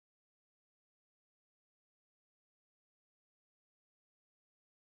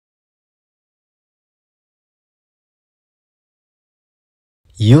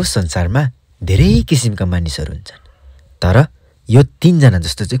यो संसारमा धेरै किसिमका मानिसहरू हुन्छन्, तर यो 3 जना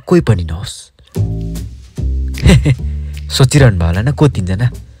जस्तो चाहिँ कोही पनि नहोस्। सोचिरहनु भयो होला न को 3 जना?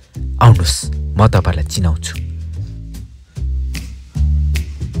 आउनुहोस्, म तपाईलाई चिनाउँछु।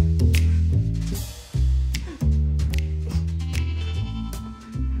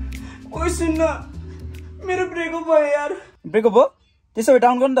 ओइ सुन्न, मेरो ब्रेकअप भयो यार। ब्रेकअप हो? त्यसो भए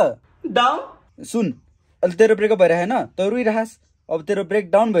डाउन गर्नु त। डाउन? सुन, अहिले तेरो ब्रेकअप भएर हैन, त रुइरहास। अब तेरो ब्रेक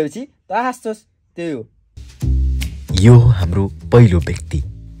डाउन भएपछि त हाँस्छस्, त्यही हो। यो हाम्रो पहिलो व्यक्ति,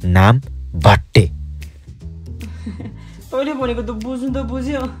 नाम भट्टे। तैँले भनेको त बुझ्नु त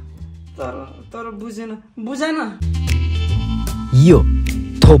बुझ्यो, तर बुझेन। यो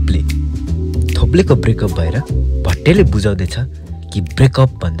थोप्ले। थोप्लेको ब्रेकअप भएर भट्टेले बुझाउँदैछ कि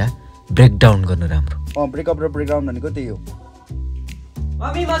ब्रेकअप भन्दा ब्रेकडाउन गर्नु राम्रो। ब्रेकअप र ब्रेकडाउन भनेको त्यही हो।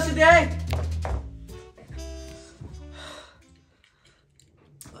 मम्मी बस्दै आइ।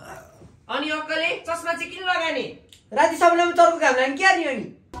 अनि अक्कले चस्मा चाहिँ किन लगानी? राति सबैले चर्को घाम लाग्यो के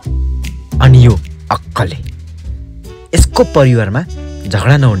नि? अनि यो अक्कले। यसको परिवारमा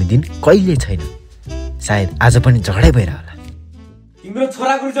झगडा नहुने दिन कहिले छैन। सायद आज पनि झगडै भइरह होला। तिम्रो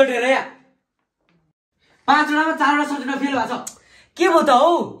छोराको रिजल्ट हेर यहाँ। 5 वटामा 4 वटा सब्जेक्टमा फेल भएको छ। के भयो त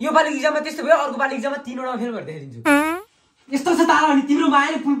हौ? यो पालि एक्जाममा त्यस्तो भयो, अर्को पालि एक्जाममा 3 वटामा फेल गर्दै दिन्छु। यस्तो छ तारा अनि तिम्रो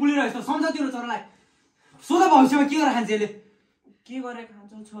मायाले फुल पुलिरहेछ। सम्झ तिम्रो छोरालाई। सोध भविष्यमा के गरेर खान्छ यसले? के गरेर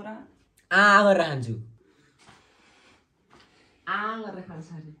खान्छौ छोरा? गरेर खान्छु। गरेर खान्छ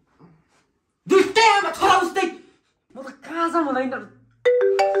अरे। दुष्टै आमा छोरा उस्तै। म त कहाँ छ मलाई न।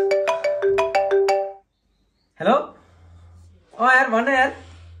 हेलो? यार भन्न यार।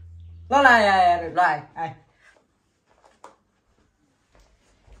 ल यार ल आए।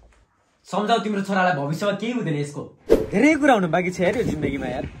 सम्झाउ तिम्रो छोरालाई, भविष्यमा केही हुँदैन यसको। धेरै कुरा हुनु बाँकी छ यार यो जिन्दगीमा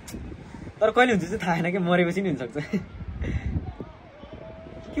यार। तर कहिले हुन्छ चाहिँ थाहा छैन, कि मरेपछि नि हुनसक्छ।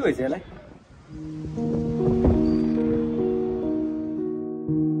 के भएछ यसलाई?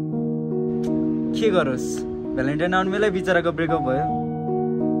 के गरोस्, भ्यालेन्टाइन आउनु बेला बिचराको ब्रेकअप भयो।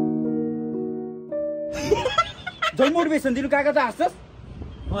 जब मोटिभेसन दिनु कहाँ त हाँस्छस्?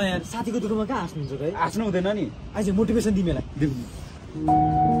 यार साथीको दुःखमा कहाँ हाँस्नुहुन्छ त? हाँस्नु हुँदैन नि। आज मोटिभेसन दि मलाई।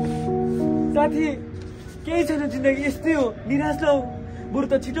 साथी केही छैन, जिन्दगी यस्तै हो, निराश लौ। बरु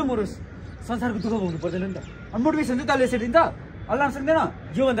त छिटो मरोस्, संसारको दुःख हुनु पर्दैन नि त। अनि मोटिभेसन चाहिँ तैँले यसरी दिन्छ? अल्लाह सक्दैन?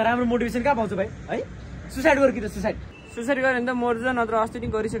 योभन्दा राम्रो मोटिभेसन कहाँ पाउँछ भाइ? है सुसाइड गर कि त सुसाइड गऱ्यो भने त मर्छ, नत्र अस्ति नि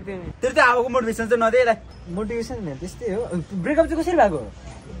गरिसक्दैन। तेरो त आबोको मोटिभेसन चाहिँ नदे यसलाई। मोटिभेसन होइन, त्यस्तै हो। ब्रेकअप चाहिँ कसरी भएको?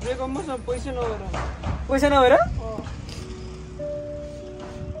 ब्रेकअपमा पैसा नभएर। पैसा नभएर?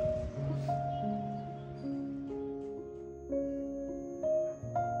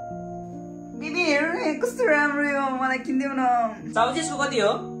 दिदी हेर्नु नि कस्तो राम्रो हो, मलाई किनिदेऊ न। साउजी यसको कति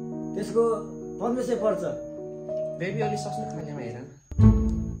हो? त्यसको 1500 पर्छ। बेबी अलि सस्तो खानेमा हेर।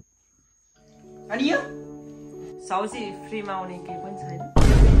 अनि यो साउजी फ्रीमा आउने केही पनि छैन।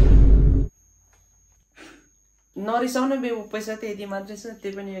 नरिसाउनु बेबु, पैसा त यति मात्रै छ,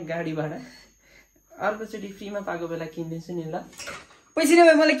 त्यही पनि यो गाडी भाडा। अर्कोचोटि फ्रीमा पाएको बेला किनिदिन्छु नि ल। पैसा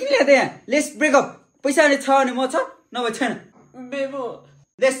नभए मलाई किन ल्याएको यहाँ? Lace breakup. पैसा भने छ भने म छ, नभए छैन। बेबु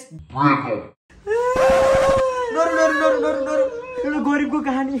लेस एउटा गरिबको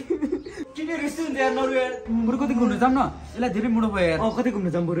कहानी। किन रिस हुन्छ यार? नरु यार, बरु कतै घुम्न जाऊँ न। यसलाई धेरै मुडो भयो यार। कतै घुम्न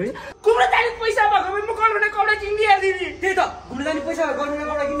जाऊँ बरु है? घुम्न जाने पैसा भएको भए म कलमले कपडा किनिदिए दिदी। त्यही त, घुम्न जाने पैसा भएको कलमले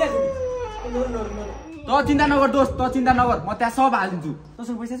कपडा किनिदिए दिदी। त चिन्ता नगर दोस्त, त चिन्ता नगर, म त्यहाँ सब हालिदिन्छु।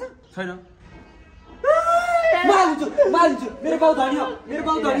 तसँग पैसा छ? छैन। म हालिदिन्छु। मेरो बाउ धनी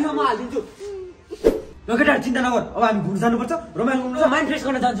हो, म हालिदिन्छु। ल केटाहरू चिन्ता नगर, अब हामी घुम्न जानुपर्छ, रमाइलो गर्नुपर्छ, माइन्ड फ्रेस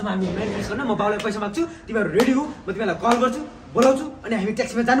गर्न जान्छौँ हामी। माइन्ड फ्रेस गर्न म बाउलाई पैसा माग्छु, तिमीहरू रेडी हो, म तिमीलाई कल गर्छु, बोलाउँछु, अनि हामी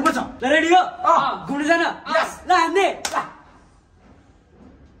ट्याक्सीमा जानुपर्छ। ल रेडी हो? घुम्न जान। ल हान्ने।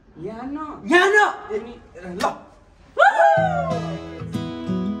 यहाँ न ल।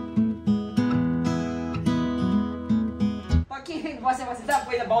 बसे जा,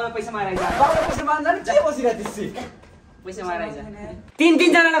 पहिला बाउलाई पैसा मारेर आइज। बाउलाई पैसा मार्न जाने के बसिरहेको त्यसै? पैसा मारेर आइज।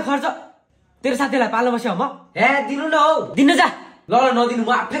 3 जनालाई खर्च। तेरो साथीलाई पाल्न बस्यो म? दिनु न हौ। दिनु जा। ल नदिनु, म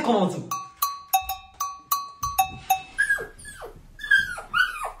आफै कमाउँछु।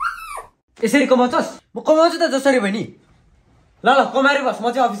 यसरी कमाउँछस्? म कमाउँछु त जसरी भयो नि। ल कमाएर बस,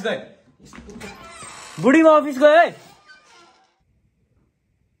 म चाहिँ अफिस गएँ। बुढी म अफिस गएँ है।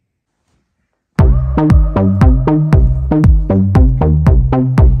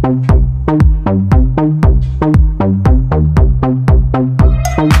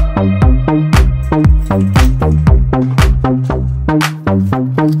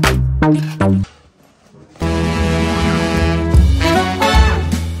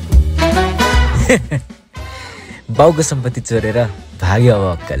 बाउको सम्पत्ति चोरेर भाग्यो अब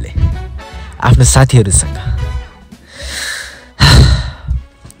अक्कलले आफ्नो साथीहरूसँग।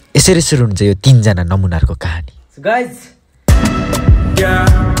 यसरी सुरु हुन्छ यो 3 जना नमुनाहरूको कहानी। So guys,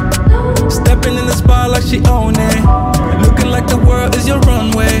 stepping in the spot like she own it, looking like the world is your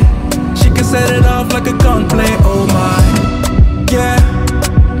runway. She can set it off like a gunplay. Oh my, yeah.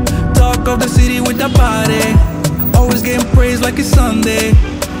 Talk of the city with that body, always getting praised like it's Sunday.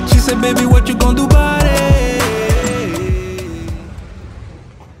 She said, baby, what you gonna do about it?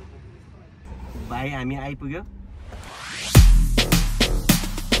 भाइ हामी आइपुग्यो।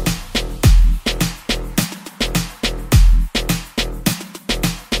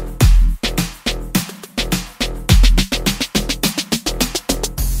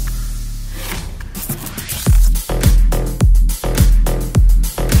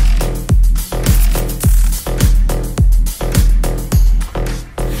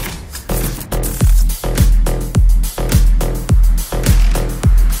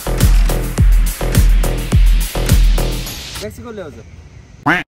 को ल्याउँछ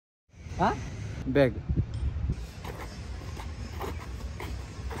bag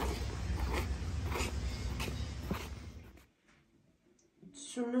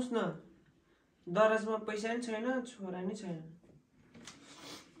सुन्नुहोस् न, दराजमा पैसा नि छैन, छोरा नि छैन।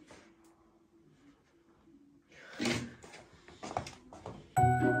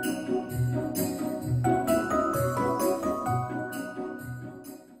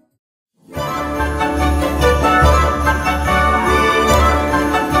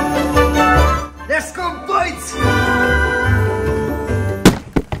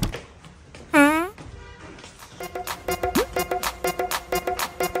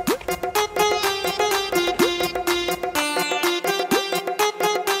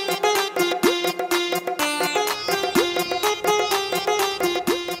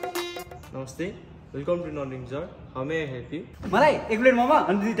 Welcome to नर्लिङ sir, how may I help you? मलाई 1 प्लेट मोमो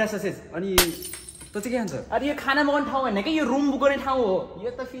अनि 2टा ससेज अनि त चाहिँ के खान्छ? अरे यो खाना मगाउने ठाउँ होइन कि, यो रुम बुक गर्ने ठाउँ हो।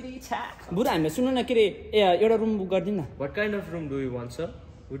 यो त फेरि बुढा हामीलाई सुन्नु न, के अरे एउटा रुम बुक गरिदिनु न। What kind of room do you want, sir?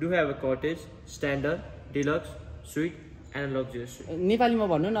 We do have a cottage, standard, deluxe, suite and luxurious suite. नेपालीमा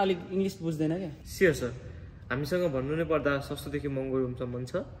भन्नु न, अलिक इङ्ग्लिस बुझ्दैन क्या। Sure sir, हामीसँग भन्नु नै पर्दा सस्तोदेखि महँगो रुमसम्म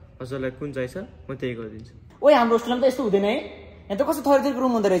छ। हजुरलाई कुन चाहिन्छ म त्यही गरिदिन्छु। ओइ हाम्रो होस्टेलमा त यस्तो हुँदैन है, यहाँ त कस्तो थरीको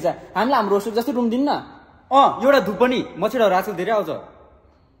रुम हुँदो रहेछ। हामीलाई हाम्रो होस्टेल जस्तो रुम दिन्न। एउटा धुप पनि मछेडा राजको धेरै आउँछ।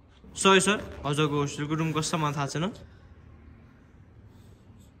 सरी सर, हजुरको होस्टेलको रुम कस्तो मलाई थाहा छैन।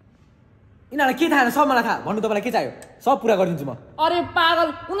 यिनीहरूलाई के थाहा, सब मलाई थाहा। भन्नु तपाईँलाई के चाहियो, सब पुरा गरिदिन्छु म। अरे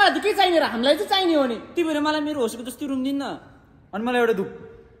पागल, उनीहरूलाई त के चाहिने र, हामीलाई चाहिँ चाहिने हो नि। त्यही भएर मलाई मेरो होस्टेलको जस्तो रुम दिन्न। अनि मलाई एउटा धुप।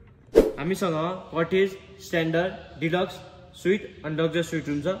 हामीसँग कटेज, स्ट्यान्डर्ड, डिलक्स, सुइट अनि लग्जरी सुइट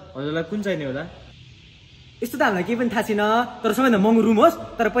रुम छ। हजुरलाई कुन चाहिने होला? यस्तो त हामीलाई केही पनि थाहा छैन, तर सबैभन्दा महँगो रुम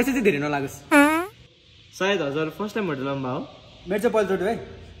होस्, तर पैसा चाहिँ धेरै नलागोस्। सायद हजुर फर्स्ट टाइम होटलमा हो? मेरो चाहिँ पहिलोचोटि है।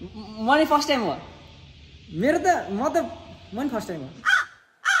 म नि फर्स्ट टाइम हो। म नि फर्स्ट टाइम हो।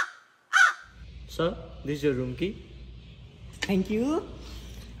 Sir, this your room Ki. Thank you.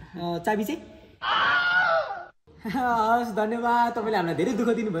 चाबी चाहिँ? हस्, धन्यवाद। तपाईँले हामीलाई धेरै दुःख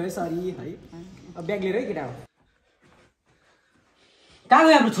दिनुभयो, सरी है। ब्याग लिएर है केटा हो। कहाँ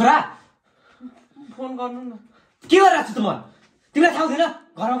गयो हाम्रो छोरा? फोन गर्नु न। के गरिरहेको छु त म? तिमीलाई थाहा हुँदैन?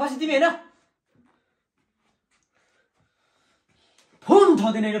 घरमा बसी तिमी होइन? फोन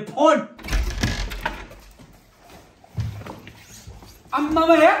उठाउँदैन यो फोन।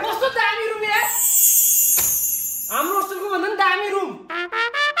 आम्मामा हे, कस्तो दामी रुम यार। हाम्रो होस्टेलको भन्दा नि दामी रुम।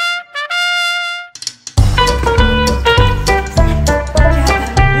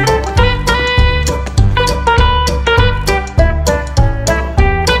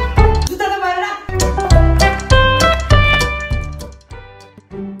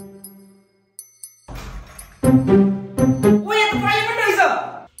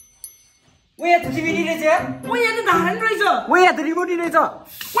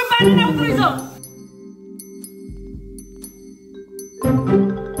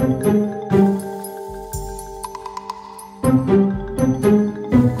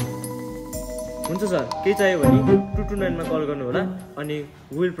 हुन्छ सर, के चाहियो भने 229 मा कल गर्नु होला अनि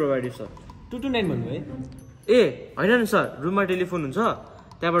विल प्रोभाइड यु सर। 229 भन्नु है? ए होइन नि सर, रुममा टेलिफोन हुन्छ,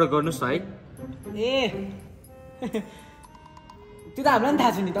 त्यहाँबाट गर्नुहोस् न है। ए त्यो त हामीलाई पनि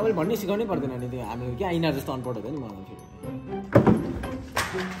थाहा छ नि, तपाईँले भन्ने सिकाउनै पर्दैन नि। त्यो हामी क्या यिनीहरू जस्तो अनपढ हुँदैन नि मलाई फेरि।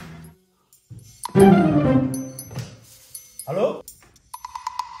 हेलो,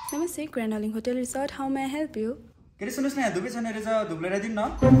 नमस्ते, grand नर्लिङ hotel resort, how may I help you? के अरे सुन्नुहोस् न, यहाँ धुपै छैन रहेछ, धुप लिएर दिनु न।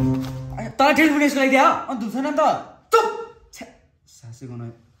 तर टेलिफोन यसको लागि दियो? धुप छैन नि त। चुप। सासू गर्नु।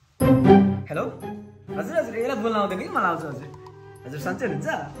 हेलो हजुर, हजुर यसलाई बोल्न आउँदैन कि मलाई आउँछ हजुर। हजुर सन्चै हुनुहुन्छ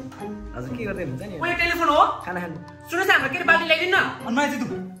हजुर के गर्दै हुनुहुन्छ नि ओए टेलिफोन हो खाना खानु सुन्नुहोस् न हाम्रो के बाल्टी ल्याइदिनु न अनि माथि तु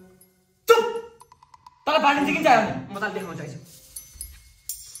चुप तँलाई बाल्टी चाहिँ किन चाहियो भने म त देखाउन चाहन्छु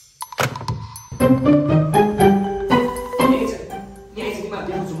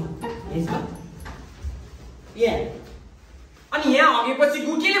अनि यहाँ हगेपछि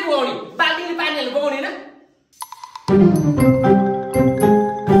गुकेले बगाउने बाल्टीले पानीले बगाउने होइन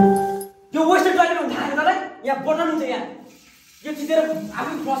यो वेस्टर्न टोइलेट हुन्छ थाहा छैन तँलाई यहाँ बटन हुन्छ यहाँ यो थिचेर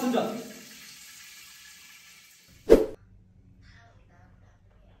आफै फ्लस हुन्छ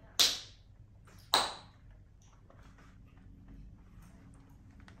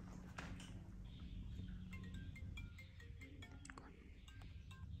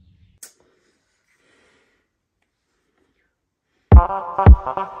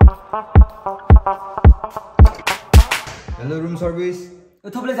हेलो रूम सर्भिस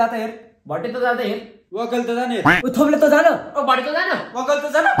थोप्ले जाता हेर भट्टे त जाँदै हेर वकल त जाने थोप्ले त जान भट्टे त जान वकल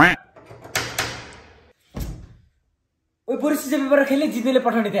त जान ओइ पुरै सिजन पेपर खेल्ने जित्नेले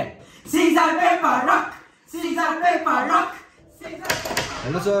पठाउने त्यहाँ season paper rock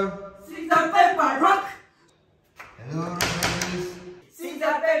hello sir season paper rock hello room service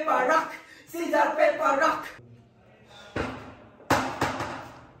season paper rock season paper rock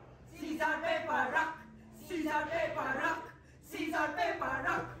season paper rock season paper rock season paper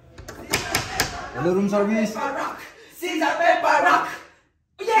rock hello room service season paper rock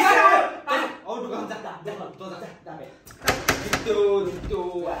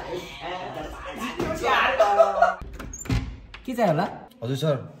के चाहियो होला हजुर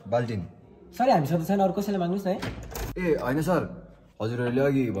sir बाल्टिन sorry हामीसँग छैन अरू कसैले माग्नुहोस् न है ए होइन सर हजुरहरूले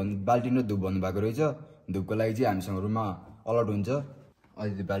अघि बाल्टिन र धुप भन्नुभएको रहेछ धुपको लागि चाहिँ हामीसँग रुममा अलर्ट हुन्छ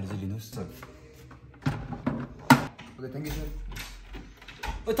अहिले त्यो बाल्टी चाहिँ लिनुहोस् sir okay thank you sir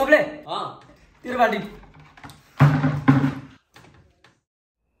ओ थोप्ले तेरो बाल्टी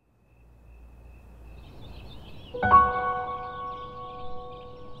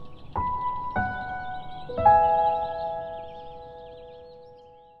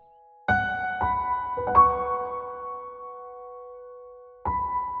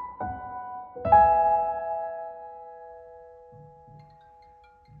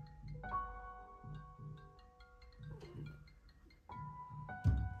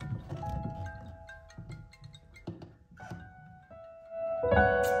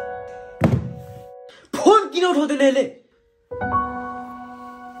फोन किन उठाउँदैन यसले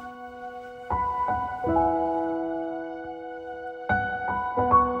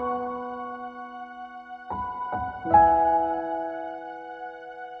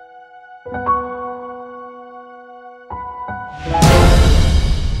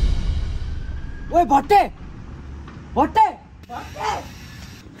ओए भट्टे भट्टे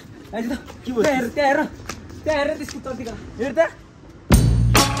के भयो हेर त्यहाँ हेर त्यसको तर्ती हेर त्यहाँ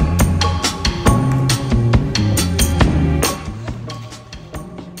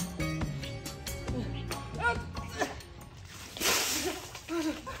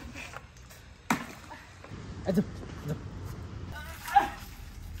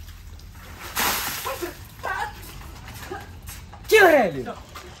के गरे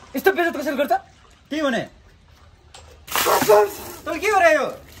यस्तो बेजत कसरी गर्छ के भने तँ के गरे यो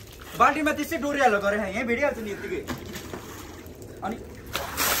बाल्टीमा त्यसै डोरिहाल्यो गरे यहाँ भिडिहाल्छ नि यत्तिकै अनि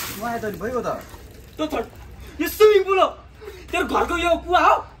म आएँ त भइगयो त यो स्विमिङ पुल हो तेरो घरको यो कुवा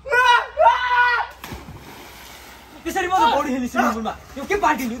हो त्यसरी म पौडी खेल्ने स्विमिङ पुलमा यो के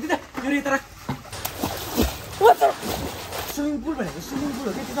बाल्टी लिउँदै त यो यता राख स्विमिङ पुल भनेको स्विमिङ पुल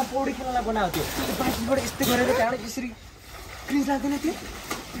हो कि त्यसमा पौडी खेल्नलाई बनाएको थियो बाल्टीबाट यस्तै गरेर त्यहाँबाट यसरी क्रिज लाग्दैन थियो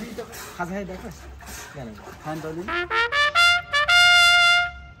खाजा खाइदिएको खान पर्दैन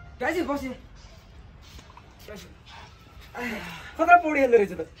गाजी बसे कता पौडी खेल्दो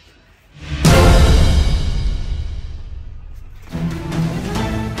रहेछ त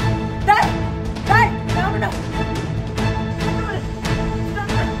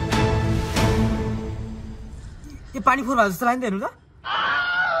यो पानी फोर जस्तो लाग्यो हेर्नु त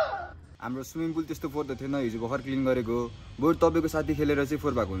हाम्रो स्विमिङ पुल त्यस्तो फोहोर त थिएन हिजो भर्खर क्लिन गरेको बरु तपाईँको साथी खेलेर चाहिँ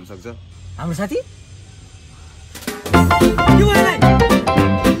फोहोर भएको हुनसक्छ हाम्रो साथी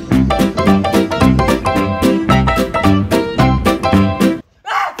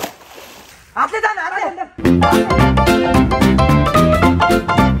हातले जान हातले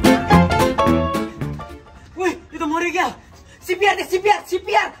यो त मर्यो क्या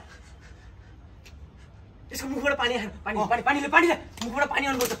सिपिआर यसको मुखबाट पानी पानीले मुखबाट पानी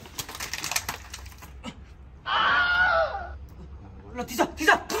आउनुपर्छ ल थिच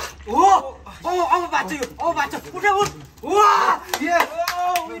हो अब बाँच्छ यो अब बाँच्छ उठ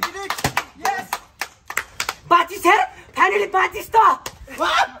बाँची छेर फाइनली अलिअलि बाँचिस् त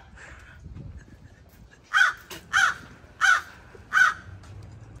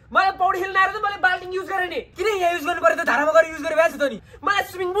मलाई पौडी खेल्न आएर त मैले बाल्टिङ युज गरेँ नि किन यहाँ युज गर्नु पर्यो त धारामा गएर युज गरेर भ्याएको त नि मलाई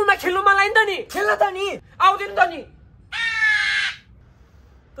स्विमिङ पुलमा खेल्नु मन लाग्यो नि त नि खेल्न त नि आउँदैन त नि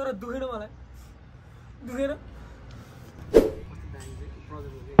तर दुखेन मलाई दुखेन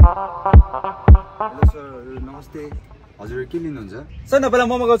हेलो सर नमस्ते हजुर के लिनुहुन्छ सर न पहिला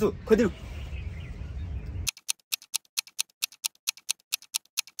मोमो गर्छु खोइदिनु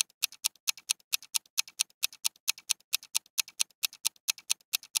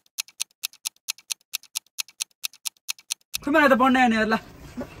मलाई त पढ्न आएन यार ल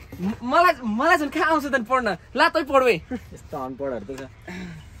मलाई झन् कहाँ आउँछ त पढ्न ला तै पढ्वे यस्तो अनपढहरू त छ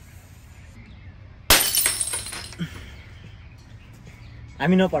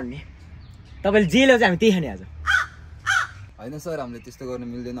हामी नपढ्ने तपाईँले जे ल्याउँछ हामी त्यही खाने आज होइन सर हामीले त्यस्तो गर्न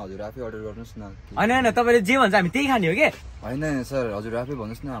मिल्दैन हजुर आफै अर्डर गर्नुहोस् न होइन होइन तपाईँले जे भन्छ हामी त्यही खाने हो कि होइन सर हजुर आफै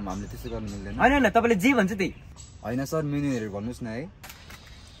भन्नुहोस् न हामीले त्यस्तो गर्न मिल्दैन होइन होइन तपाईँले जे भन्छ त्यही होइन सर मेन्यु हेरेर भन्नुहोस् न है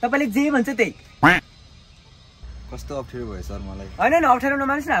तपाईँले जे भन्छ त्यही कस्तो अप्ठ्यारो भयो सर मलाई होइन होइन अप्ठ्यारो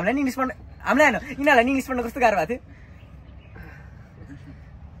नमान्नुहोस् न हामीलाई इङ्ग्लिस पढ्न हामीलाई होइन यिनीहरूलाई इङ्ग्लिस पढ्न कस्तो गाह्रो भएको थियो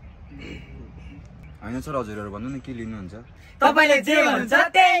होइन सर हजुरहरू भन्नु न के लिनुहुन्छ तपाईँले जे भन्छ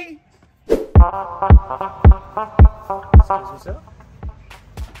त्यही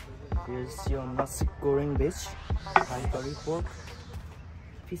Here's your nasi goreng veg, Thai curry pork,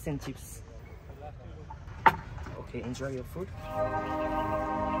 fish and chips. Okay, enjoy your food.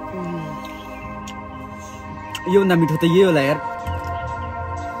 यो भन्दा मिठो त यही होला यार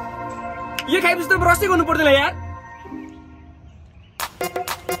यो खाएपछि त ब्रसै गर्नु पर्दैन यार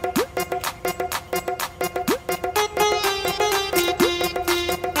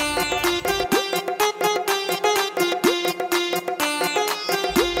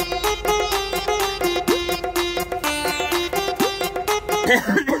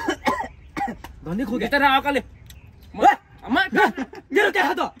धनी खोके त अकाले मेरो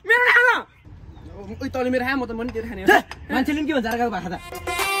त्यहाँ त मेरो खाना ओइ तले मेरो खाए म त पनि तेरो खाने मान्छेले के भन्छ अर्काको भाषा त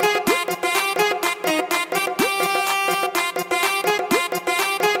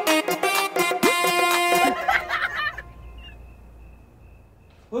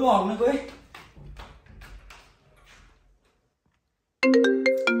ओइ म हग्न गए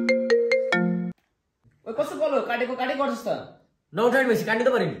ओइ कस्तो कल हो काटेको काटे गर्छस् त नउठाउने भएपछि काट्नु त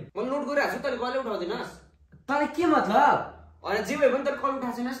पऱ्यो नि म नोट गरिरहेको छु तैँले कहिले उठाउँदैनस् तँलाई के मतलब होइन जे भयो भने तर कल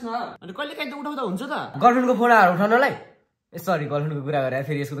उठाएको छैनस् न अनि कहिले काहीँ त उठाउँदा हुन्छ त गर्लफ्रेन्डको फोन आएर उठाउनलाई ए सरी गर्लफ्रेन्डको कुरा गरेर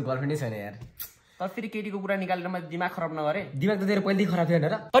फेरि यसको त गर्लफ्रेन्डै छैन यार तर फेरि केटीको कुरा निकालेर मैले दिमाग खराब नगरे दिमाग त तेरो पहिल्यै खराब थियो होइन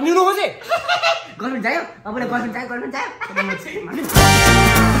र त निलो खोजे गर्लफ्रेन्ड चाहियो अब गर्लफ्रेन्ड चाहियो गर्लफ्रेन्ड चाहियो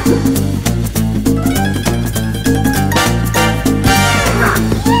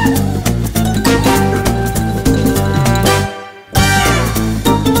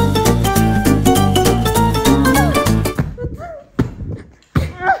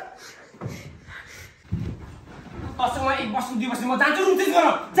म जान्छु रुम चेन्ज गर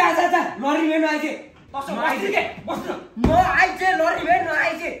जा जा जा लरी भेन आइजे बस्नु के बस्नु म आइजे लरी भेन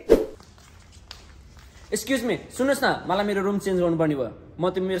आइजे एक्सक्युज मी सुन्नुहोस् न मलाई मेरो रुम चेन्ज गर्नुपर्ने भयो म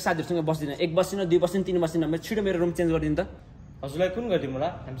त मेरो साथीहरूसँग बस्दिनँ 1 बस्दिनँ 2 बस्दिनँ 3 बस्दिनँ म छिटो मेरो रुम चेन्ज गरिदिनु त हजुरलाई कुन गरिदिउँ होला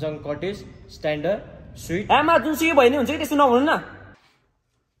हामीसँग कटेज स्ट्यान्डर्ड स्विट आमा जुनसुकै भयो नि हुन्छ कि त्यस्तो नभन्नु न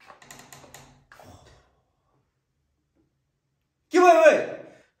के भयो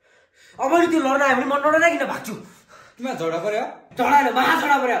अब मैले त्यो लड्न आयो भने म नडराइकन भाग्छु तिमीलाई झगडा पर्यो चढाएन महा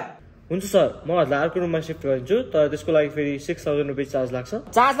चढा पर्यो हुन्छ सर म हजुरलाई अर्को रुममा सिफ्ट गरिदिन्छु तर त्यसको लागि फेरि 6000 रुपियाँ चार्ज लाग्छ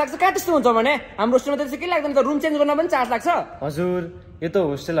चार्ज लाग्छ कहाँ त्यस्तो हुन्छ भने हाम्रो होस्टेलमा त के लाग्दैन त रुम चेन्ज गर्न पनि चार्ज लाग्छ हजुर यो त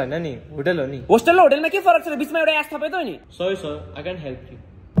होस्टेल होइन नि होटल हो नि होस्टेल र होटेलमा के फरक छ बिचमा एउटा एस थपे त नि sorry sir I can help you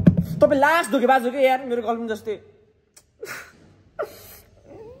तपाईँ लास्ट धोकेबाज हो कि यार मेरो गर्लफ्रेन्ड जस्तै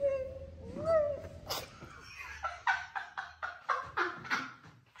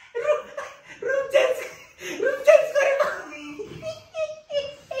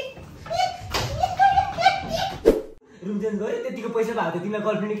रुम चेन्ज गऱ्यो त्यतिको पैसा भएको थियो तिमीलाई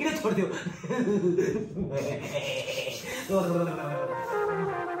गर्लफ्रेन्डले किन छोड्थ्यो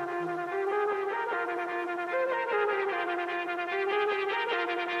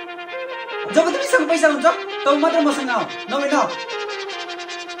जब तिमीसँग पैसा हुन्छ तब मात्रै मसँग आऊ नभए न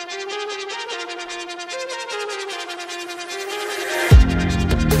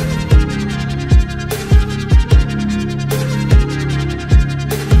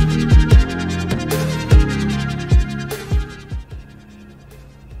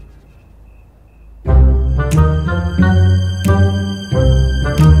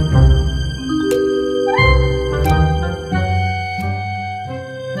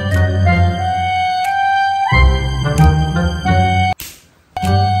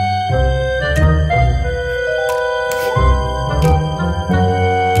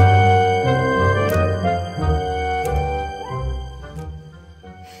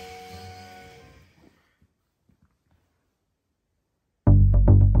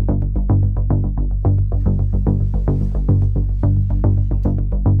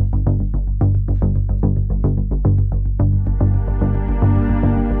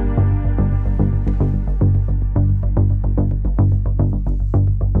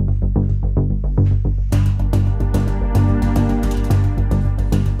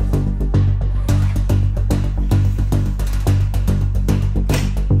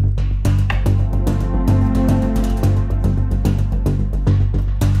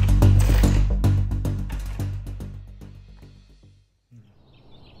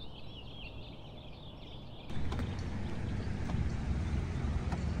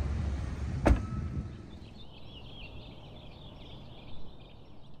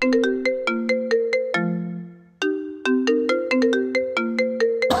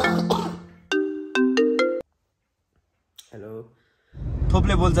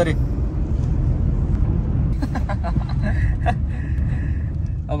थोप्ले बोल्छ रे।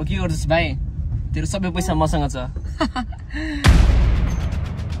 अब के गर्छस् भाइ? तेरो सबै पैसा मसँग छ।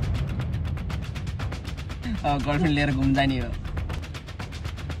 गर्लफ्रेन्ड लिएर घुम्न जाने हो।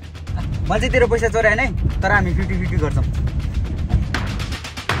 मैले चाहिँ तेरो पैसा चोराएन है, तर हामी 50-50 गर्छौँ।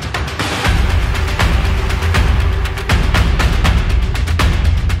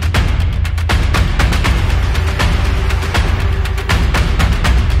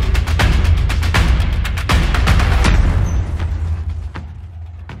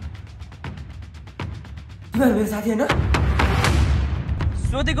 मेरो साथी होइन?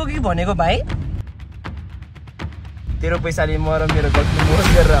 सोधेको कि भनेको भाइ? तेरो पैसाले म र मेरो गर्लफ्रेन्ड मोज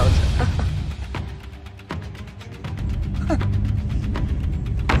गरेर आउँछ।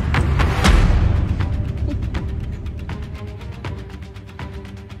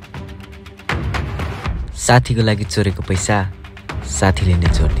 साथीको लागि चोरेको पैसा साथीले नै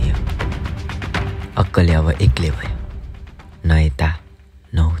चोरिदियो। अक्कले अब एक्लै भयो, न यता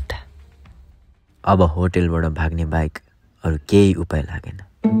न उता। अब होटेलबाट भाग्ने बाहेक अरू केही उपाय लागेन।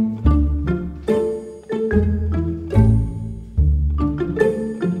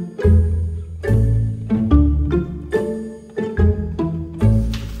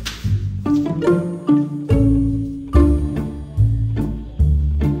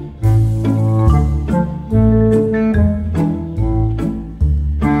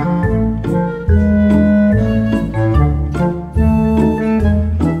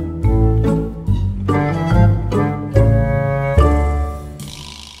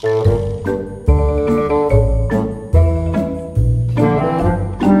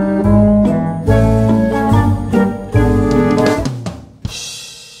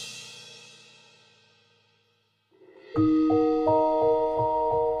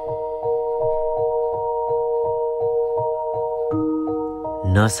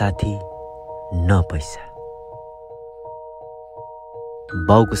 न साथी न पैसा।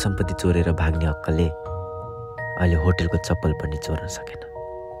 बाउको सम्पत्ति चोरेर भाग्ने अक्कले अहिले होटेलको चप्पल पनि चोर्न सकेन।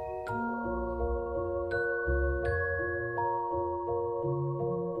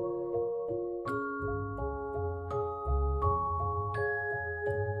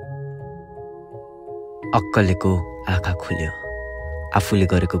 अक्कलेको आँखा खुल्यो। आफूले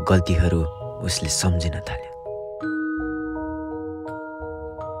गरेको गल्तीहरू उसले सम्झिन थाल्यो।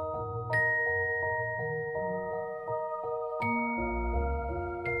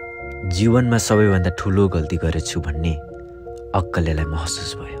 जीवनमा सबैभन्दा ठुलो गल्ती गरेछु भन्ने अक्कलेलाई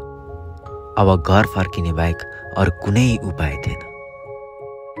महसुस भयो। अब घर फर्किने बाहेक अरू कुनै उपाय थिएन।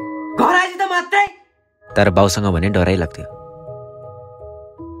 घर आएपछि त मात्रै। तर बाउसँग भने डरै लाग्थ्यो।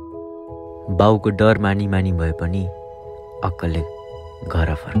 बाउको डर मानी मानी भए पनि अक्कले घर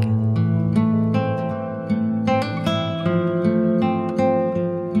फर्क्यो।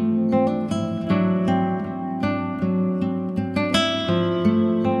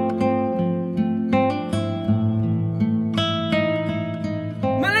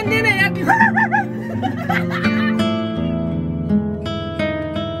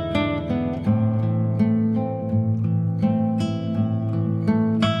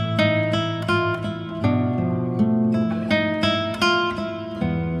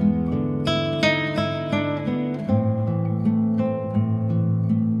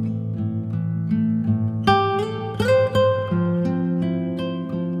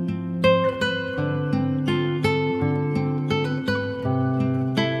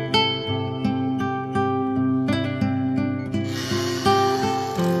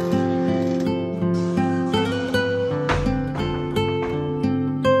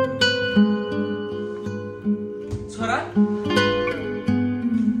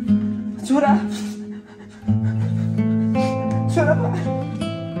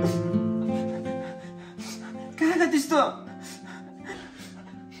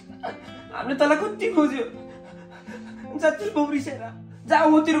 हामीले तँलाई कति खोज्यो, जति बौरिसेर जा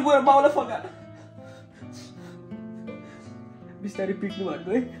उतिर गएर बाउलाई फका। बिस्तारै पिट्नु भन्नु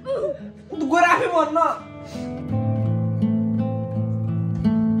है, गएर आफै भन्न।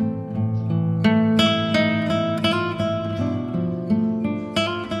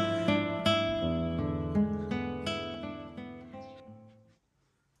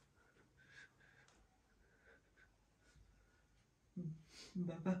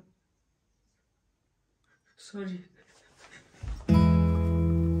 बाबा सरी।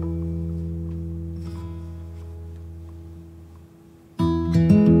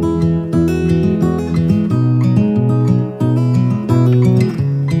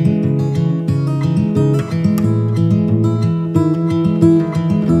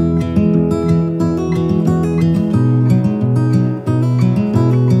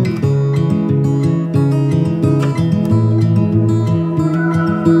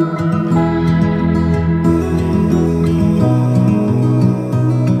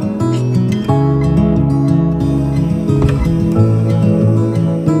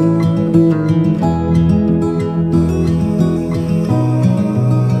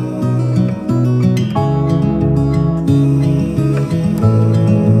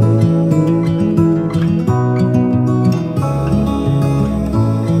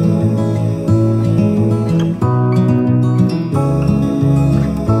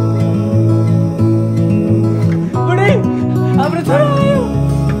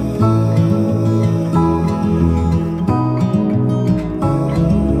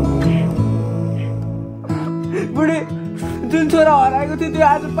 छोरा हराएको थियो त्यो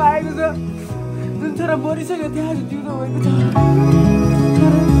आज पाएको छ जुन छोरा मरिसक्यो त्यो आज जिउँदो भएको छ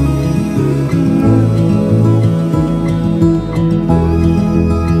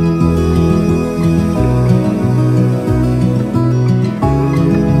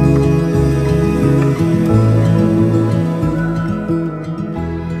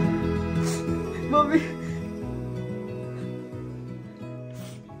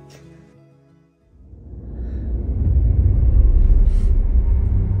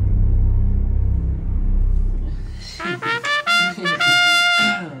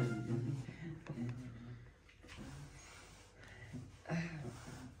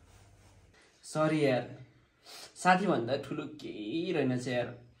सरी यार साथी भन्दा ठुलो केही रहेनछ यार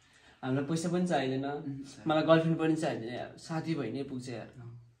हामीलाई पैसा पनि चाहिँदैन मलाई गर्लफ्रेन्ड पनि चाहिँदैन यार साथी भइ नै पुग्छ यार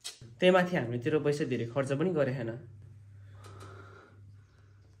त्यही माथि हामीले तेरो पैसा धेरै खर्च पनि गरे हैन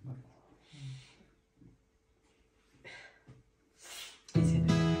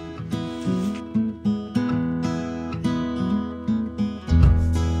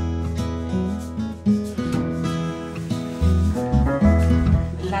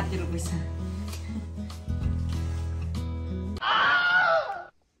तेरो पैसा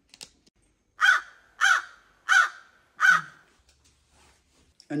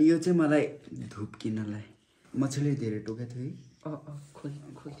अनि यो चाहिँ मलाई धूप किन्नलाई मछली धेरै टोकेको थियो है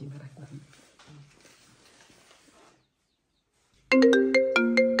खोइ तिमी राख्नु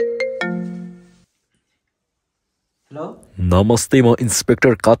हेलो नमस्ते म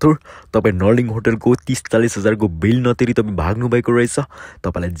इन्सपेक्टर काथुर तपाईँ नर्लिङ होटलको 30-40 हजारको बिल नतिरी तपाईँ भाग्नु भएको रहेछ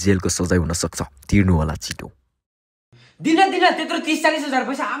तपाईँलाई जेलको सजाय हुन सक्छ तिर्नु होला छिटो दिन त्यत्रो 30-40 हजार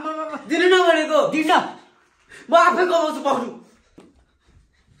पैसा आमा दिनु नभनेको दिन म आफै कमाउँछु पाउनु